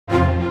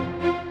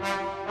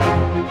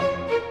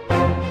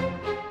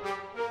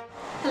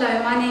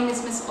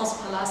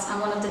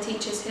one of the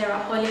teachers here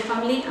at Holy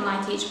Family and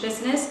I teach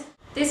business.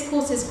 This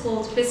course is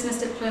called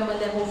Business Diploma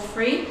Level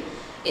 3.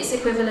 It's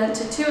equivalent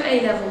to 2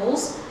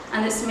 A-levels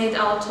and it's made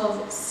out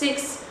of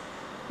 6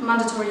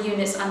 mandatory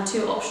units and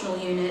 2 optional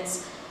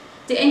units.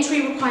 The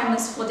entry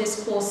requirements for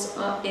this course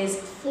is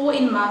 4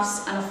 in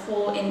maths and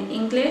 4 in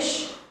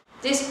English.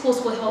 This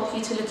course will help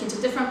you to look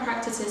into different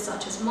practices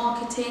such as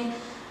marketing,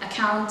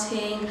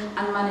 accounting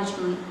and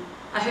management.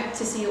 I hope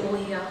to see you all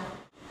here.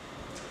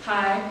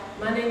 Hi,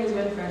 my name is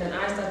Winfred and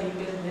I study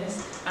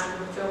business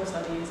and film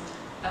studies.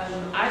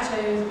 I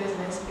chose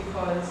business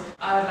because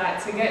I would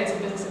like to get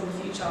into business in the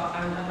future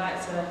and I'd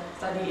like to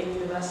study in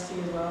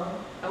university as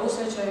well. I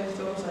also chose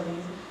film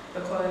studies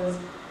because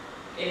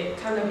it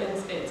kind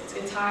of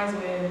it ties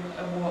with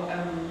what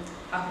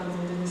happens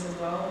in business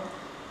as well.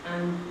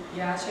 And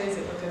yeah, I chose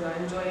it because I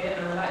enjoy it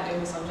and I like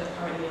doing the subject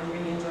currently. I'm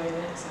really enjoying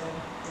it. So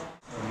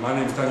yeah. My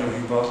name is Daniel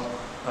Huber.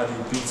 I do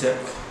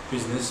BTEC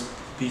Business,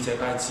 BTEC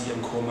IT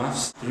and Core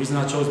Maths. The reason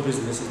I chose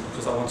business is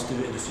because I want to do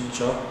it in the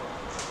future.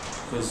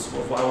 Because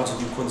what I want to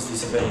do, quantity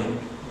surveying,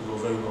 will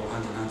go very well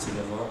hand in hand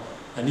together.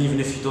 And even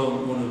if you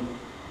don't want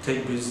to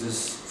take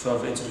business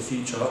further into the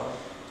future,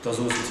 it does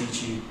also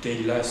teach you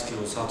daily life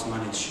skills, how to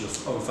manage your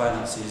own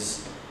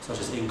finances, such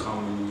as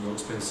income and your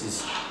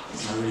expenses.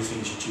 And I really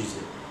think you should choose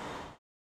it.